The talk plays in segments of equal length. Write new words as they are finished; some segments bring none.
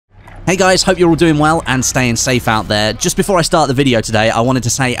Hey guys, hope you're all doing well and staying safe out there. Just before I start the video today, I wanted to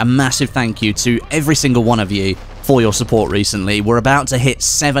say a massive thank you to every single one of you for your support recently. We're about to hit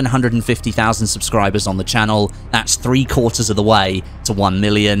 750,000 subscribers on the channel. That's 3/4 of the way to 1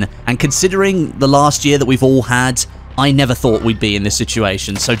 million. And considering the last year that we've all had, I never thought we'd be in this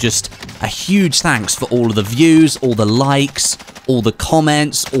situation. So just a huge thanks for all of the views, all the likes, all the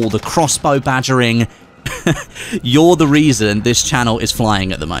comments, all the crossbow badgering. You're the reason this channel is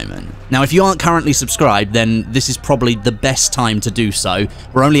flying at the moment. Now, if you aren't currently subscribed, then this is probably the best time to do so.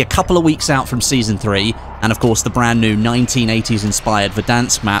 We're only a couple of weeks out from Season 3, and of course the brand new 1980s inspired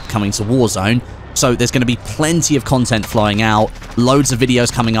Verdansk map coming to Warzone. So there's going to be plenty of content flowing out, loads of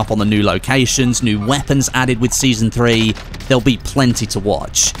videos coming up on the new locations, new weapons added with Season 3. There'll be plenty to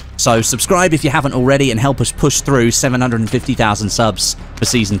watch. So subscribe if you haven't already and help us push through 750,000 subs for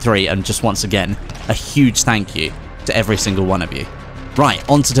Season 3. And just once again, a huge thank you to every single one of you. Right,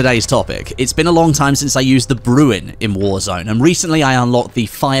 on to today's topic. It's been a long time since I used the Bruen in Warzone, and recently I unlocked the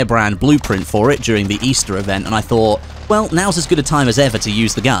Firebrand blueprint for it during the Easter event, and I thought, well, now's as good a time as ever to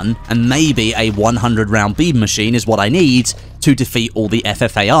use the gun, and maybe a 100-round beam machine is what I need to defeat all the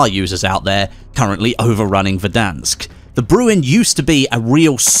FFAR users out there currently overrunning Verdansk. The Bruen used to be a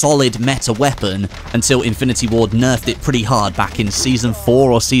real solid meta weapon until Infinity Ward nerfed it pretty hard back in Season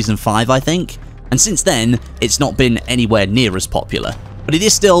 4 or Season 5, I think. And since then, it's not been anywhere near as popular. But it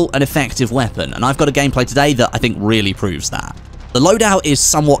is still an effective weapon, and I've got a gameplay today that I think really proves that. The loadout is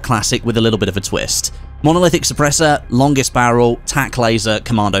somewhat classic with a little bit of a twist. Monolithic suppressor, longest barrel, tac laser,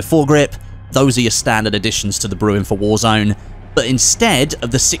 commando foregrip. Those are your standard additions to the Bruen for Warzone. But instead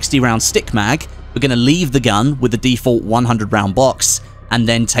of the 60-round stick mag, we're going to leave the gun with the default 100-round box, and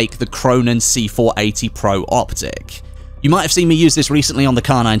then take the Cronen C480 Pro optic. You might have seen me use this recently on the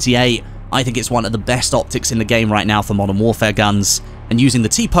Kar 98. I think it's one of the best optics in the game right now for Modern Warfare guns, and using the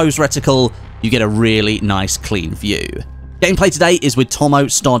T-pose reticle, you get a really nice clean view. Gameplay today is with Tomo,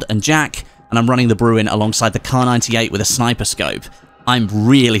 Stod, and Jack, and I'm running the Bruen alongside the Kar 98 with a sniper scope. I'm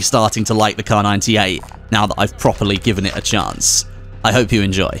really starting to like the Kar 98 now that I've properly given it a chance. I hope you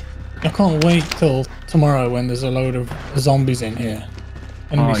enjoy. I can't wait till tomorrow when there's a load of zombies in here.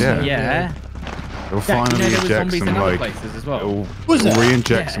 Oh yeah. It'll finally inject some as well. It'll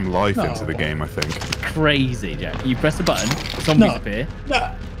re-inject some life into the game, I think. Crazy, Jack. You press the button, zombies appear.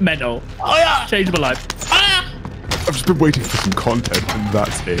 Mental. Oh yeah! Change my life. I've just been waiting for some content, and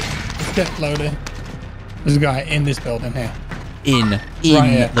that's it. Let's get loaded. There's a guy in this building here. In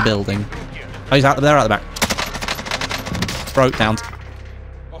right the building. Oh, he's out there, out the back. Broke down.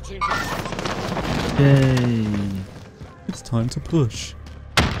 Yay. It's time to push.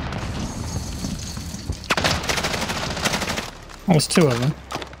 Oh, there's two of them.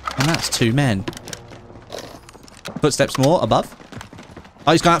 And that's two men. Footsteps more, above.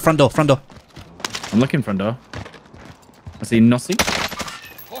 Oh, he's gone out front door, front door. I'm looking front door. I see Nossi.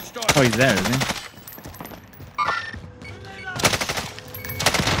 Oh, he's there, isn't he?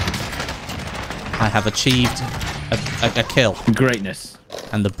 I have achieved a kill. Greatness.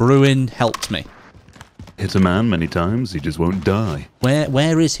 And the Bruen helped me. Hit a man many times, he just won't die.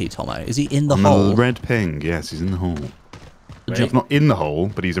 Where is he, Tomo? Is he in the hole? The red ping, yes, he's in the hole. He's not in the hole,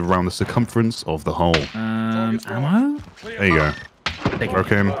 but he's around the circumference of the hole. Ammo? There you go. Broke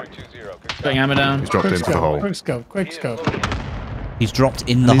him. Putting ammo down. He's dropped into the hole. Quick scope, quick scope. He's dropped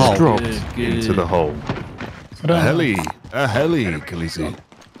in the hole. He's dropped into the hole. A heli, Khaleesi.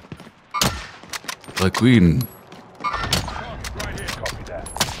 The Queen.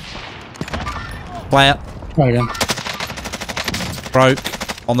 Player. Try again. Broke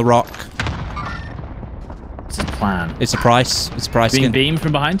on the rock. What's his plan? It's a price. It's a price. Being beamed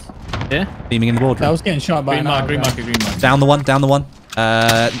from behind? Yeah? Beaming in the boardroom. I was getting shot by green mark, green mark, green mark. Down the one, down the one.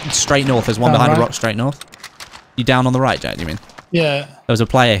 Straight north. There's one behind the rock, straight north. You down on the right, Jack, you mean? Yeah. There was a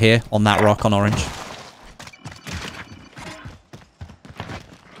player here on that rock on orange.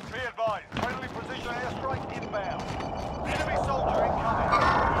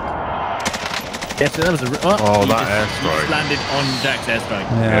 Yeah, so that was a... Oh, that airstrike. Just landed on Jack's airstrike.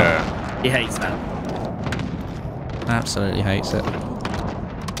 Yeah. He hates that. Absolutely hates it.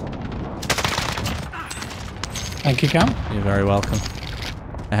 Thank you, Cam. You're very welcome.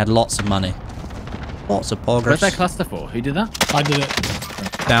 I had lots of money. Lots of progress. Where's that cluster for? Who did that? I did it.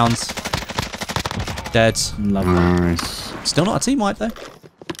 Downs. Dead. Lovely. Nice. Still not a team wipe, though.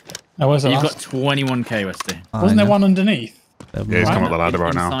 Oh, where's the You've last? got 21k, Westie. Wasn't there one underneath? Yeah, he's come up the ladder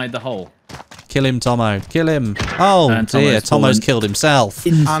right now. Inside the hole. Kill him, Tomo. Kill him. Oh, dear. Tomo's killed himself.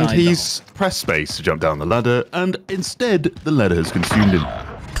 And he's pressed space to jump down the ladder, and instead, the ladder has consumed him.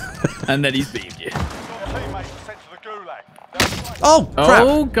 And then he's beamed you. Oh, crap.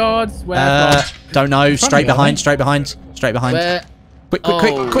 Oh, God. Where from? Don't know. Straight of you, I behind, think. straight behind, straight behind. Where? Quick. Oh.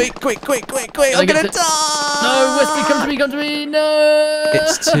 I'm gonna die. No, Westie, come to me. No.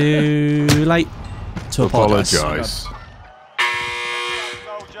 It's too late to apologize. Apologise.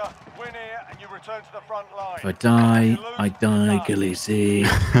 If I die, Khaleesi.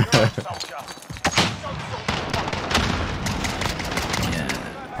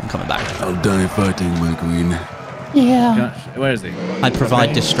 I'm coming back. I'll die fighting, my queen. Yeah. Gosh, where is he? I provide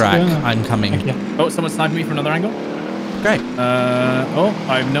Okay. distract. Yeah. I'm coming. Oh, someone's sniping me from another angle? Great. Oh,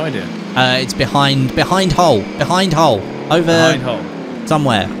 I have no idea. It's behind hole. Over Behind hole.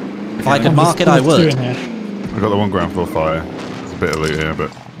 somewhere. If I could There's- mark it, I there's two would. in here. I got the one ground floor fire. There's a bit of loot here,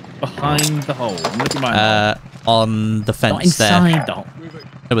 but Behind the hole. I'm looking behind On the the hole. Not fence there. inside the hole.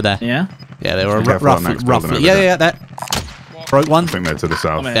 Over there. Yeah? Yeah, they were Be careful that next building roughly. over Yeah, there. there. Broke one. I think they're to the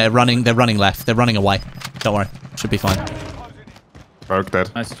south. Come here. They're running left. They're running away. Don't worry. Should be fine. Broke dead.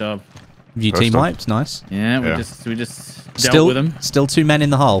 Nice job. You First team up. wiped. Nice. Yeah, we Yeah. just dealt with him. Still 2 men in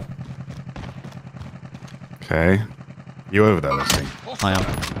the hole. Okay. You over there, Westie? I am.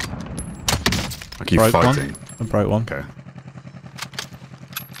 I keep Broke fighting. one. I broke one. Okay.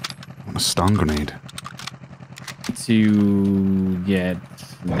 I want a stun grenade. To get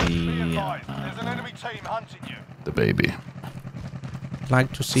the... There's an enemy team hunting you. The baby.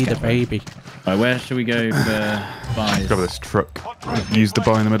 Like to see the baby. Right, where should we go for buys? Cover this truck. Use the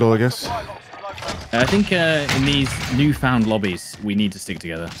bar in the middle, I guess. I think in these newfound lobbies, we need to stick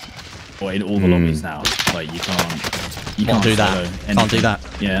together. Or in all the lobbies now. Like, you can't do that. solo Can't do anything. that.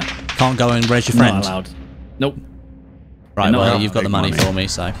 Yeah. Can't go and raise your friend. Not allowed. Nope. Right, Not well, allowed. you've got the Big money money. for me,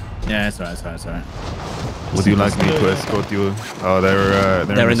 so. Yeah, it's alright. Would you like me to escort you? Oh, they're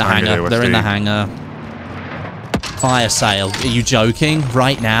They're in the hangar. here, They're in the Westie. hangar. Fire sale. Are you joking?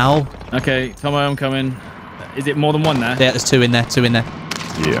 Right now? Okay, Tomo, I'm coming. Is it more than one there? Yeah, there's 2 in there. 2 in there.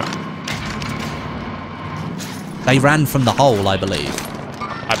 Yeah. They ran from the hole, I believe.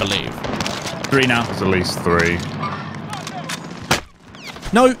 3 now. There's at least 3.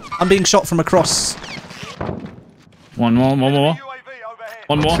 No, I'm being shot from across. One more. UAV overhead.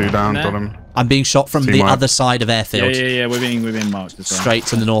 One more. 2 down, There. got him. I'm being shot from Team the wipe. other side of airfield. Yeah, we're being marked as well. Straight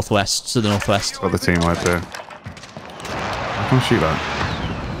to the northwest. Got the team right there. I can't shoot that.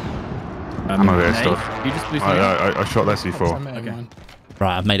 I'm over here, Nate, stuff. You just blew something up. I shot that I C4. made mine.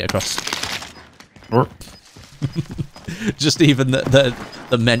 Right, I've made it across. Oh, Just even the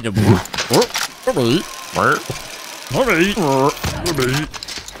mental.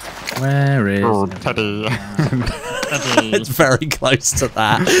 Where is Teddy. It's very close to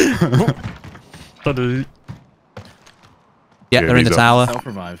that. Yeah, they're in the he's up. tower.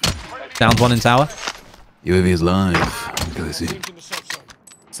 self-revive? Downed one in tower. UAV is live. Can I see?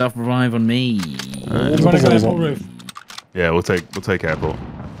 Self-revive on me. You want to go airport roof? Yeah, we'll take airport.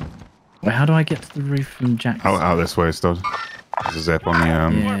 Wait, how do I get to the roof from Jack's? Out this way, Stud. There's a zip on the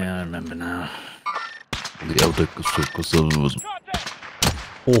Yeah, I remember now. the outer.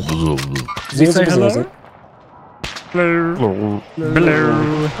 Oh, Does he say hello?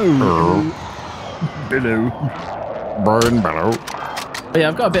 Burn bellow. Oh, yeah,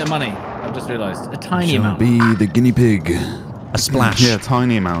 I've got a bit of money. I've just realised. A tiny amount. Be the guinea pig. a splash. Yeah,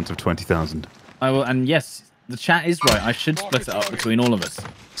 tiny amount of 20,000. I will, and yes, the chat is right. I should split it up between all of us.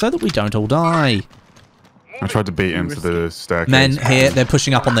 So that we don't all die. I tried to beat him to the staircase. Men here, they're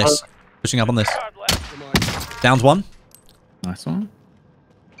pushing up on this. Pushing up on this. Downed one. Nice one.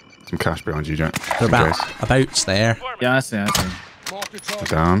 Some cash behind you, Jack. They're Just in about there. Yeah, I see. case.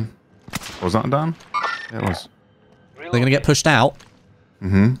 Down. Was that down? Yeah, it was. They're gonna get pushed out.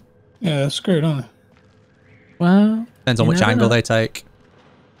 Mm-hmm. Yeah, they're screwed, aren't Well, Depends on you which never angle know. they take.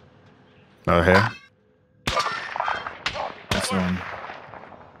 Oh, here. That's the one.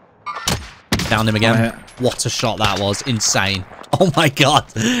 Downed him again. Oh, yeah. What a shot that was. Insane. Oh my god.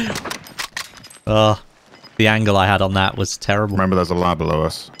 The angle I had on that was terrible. Remember, there's a lab below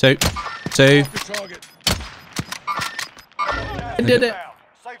us. Two. I did it.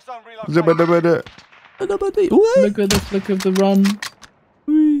 Safe zone relocated. Look at the run.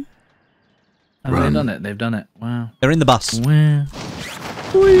 And Run. they've done it. They've done it. Wow. They're in the bus. Wow.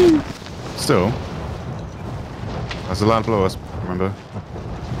 Still. There's a lab below us, remember?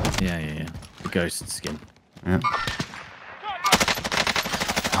 Yeah. The ghost skin. Yeah.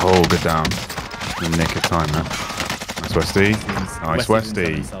 Oh, good down. In the nick of time, man. Nice, Westie. Nice,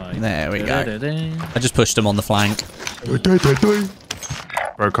 Westie. There we go. I just pushed him on the flank.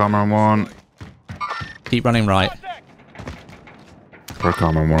 Broke armor on one. Keep running right. Broke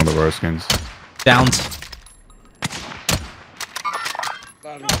armor on one of the row skins. Downed.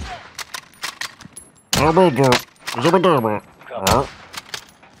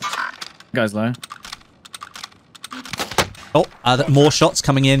 Guy's low. Oh, more shots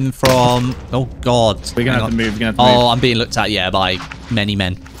coming in from... Oh, God. We're going to have to move. We're gonna have to Oh, move. I'm being looked at, yeah, by many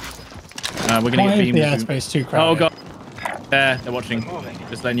men. We're going to get beamed. the airspace too crowded? Oh, God. They're watching.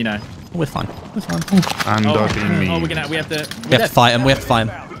 Just letting you know. We're fine. We're fine. And I've been me. Oh, we have to... We have to fight him. We have to fight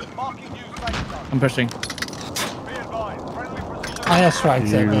him. I'm pushing. I airstriked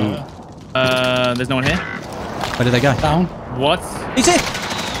it. There's no one here. Where did they go? Down. What? He's here.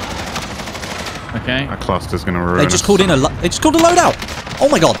 Okay. That cluster's going to ruin They just called in a... They just called a loadout. Oh,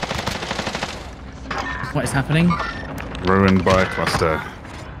 my God. What is happening? Ruined by a cluster.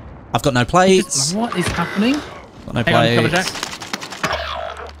 I've got no plates. What is happening? Got no Hang on, cover plates.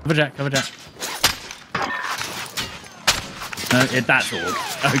 Jack. Cover Jack. No, that's all.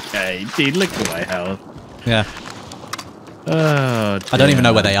 Okay, dude, look at my health. Yeah. Oh, I don't even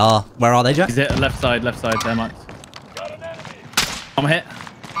know where they are. Where are they, Jack? Is it left side, there, Mike? I'm hit.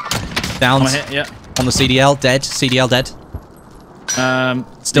 Down. I'm hit, yeah. On the CDL. Dead. CDL dead.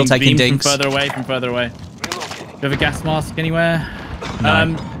 Still being taking beamed dinks. From further away. Do you have a gas mask anywhere?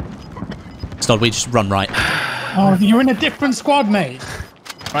 No. Stod, we just run right. Oh, you're in a different squad, mate.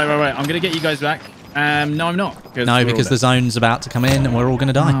 Right. I'm going to get you guys back. No, I'm not. No, because the zone's about to come in and we're all going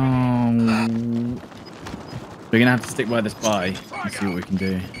to die. We're going to have to stick by this buy and see what we can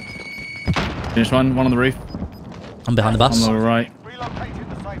do. Finish one on the roof. I'm behind the bus. On the right. Relocating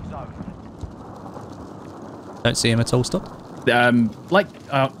the safe zone. Don't see him at all, Stod.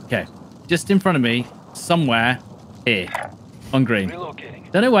 Okay. Just in front of me, somewhere here. On green.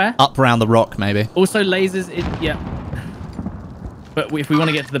 Don't know where. Up around the rock, maybe. Also lasers, yeah. But if we want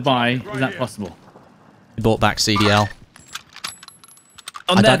to get to the buy, is that possible? We bought back CDL.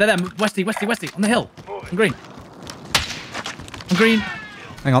 They're there. Westie, on the hill. On green. On green.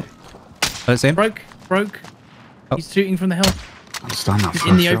 Hang on. I don't see him. Broke. Oh. He's shooting from the hill. I understand that. He's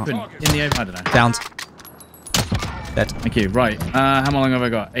in the open. I don't know. Downed. Dead. Thank you. Right. How long have I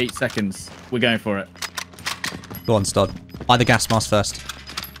got? 8 seconds. We're going for it. Go on, Stod. Buy the gas mask first.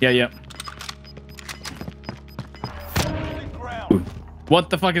 Yeah. Ooh. What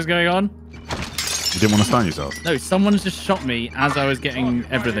the fuck is going on? You didn't want to stun yourself? No, someone's just shot me as I was getting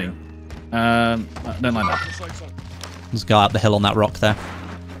everything. I don't like that. Let's go up the hill on that rock there.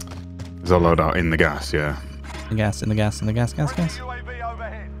 There's a loadout in the gas, yeah. In the gas. UAV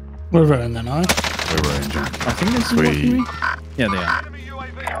overhead. We're running then, aren't We were in, Jack. I think they're watching me. Yeah, they are. Enemy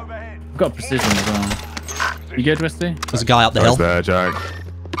UAV overhead. I've got precision as well. You good, Westie? There's a guy up the Guys hill. there, Jack.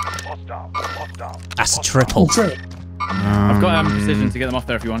 Hostile. That's a triple. I've got precision to get them off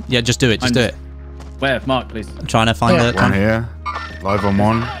there if you want. Yeah, just do it. Just do it. Where? Mark, please. I'm trying to find the... One here. Live on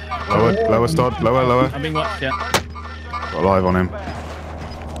one. Lower, Stod. Lower. I'm being watched, yeah. Got live on him.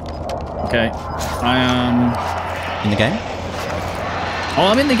 Okay. I am... In the game? Oh,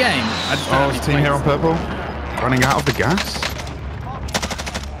 I'm in the game. I just don't have There's a any team here on plates. purple. Running out of the gas.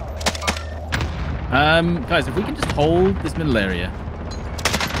 Guys, if we can just hold this middle area.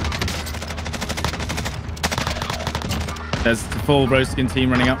 There's the full rose skin team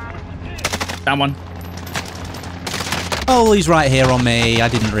running up. Down one. Oh, he's right here on me. I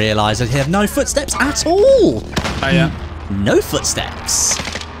didn't realise I have no footsteps at all. Oh, yeah. No footsteps.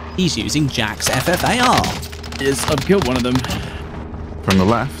 He's using Jack's FFAR. Yes, I've killed one of them. From the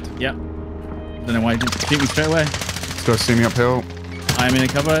left. Yep. Don't know why he didn't shoot me straight away. This guy's see me uphill. I am in a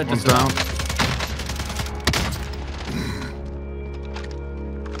cover. One's Just down.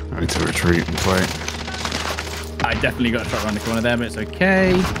 I need to retreat and play. I definitely got a shot around the corner there, but it's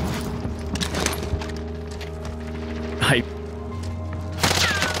okay.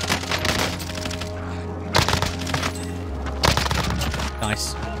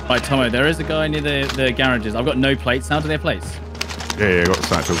 Nice. Right, Tomo, there is a guy near the garages. I've got no plates now. Do they have plates? Yeah, got the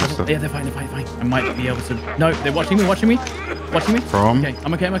satchels and stuff. Yeah, they're fine. I might be able to... No, they're watching me. From? Okay,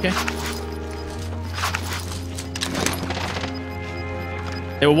 I'm okay.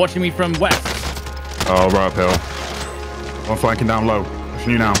 They were watching me from west. Oh, right uphill. One flanking down low.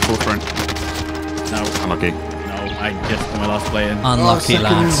 Pushing you now, full sprint. No, Unlucky. I just got my last play in. Unlucky,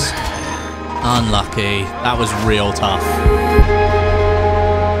 lads. Unlucky. That was real tough.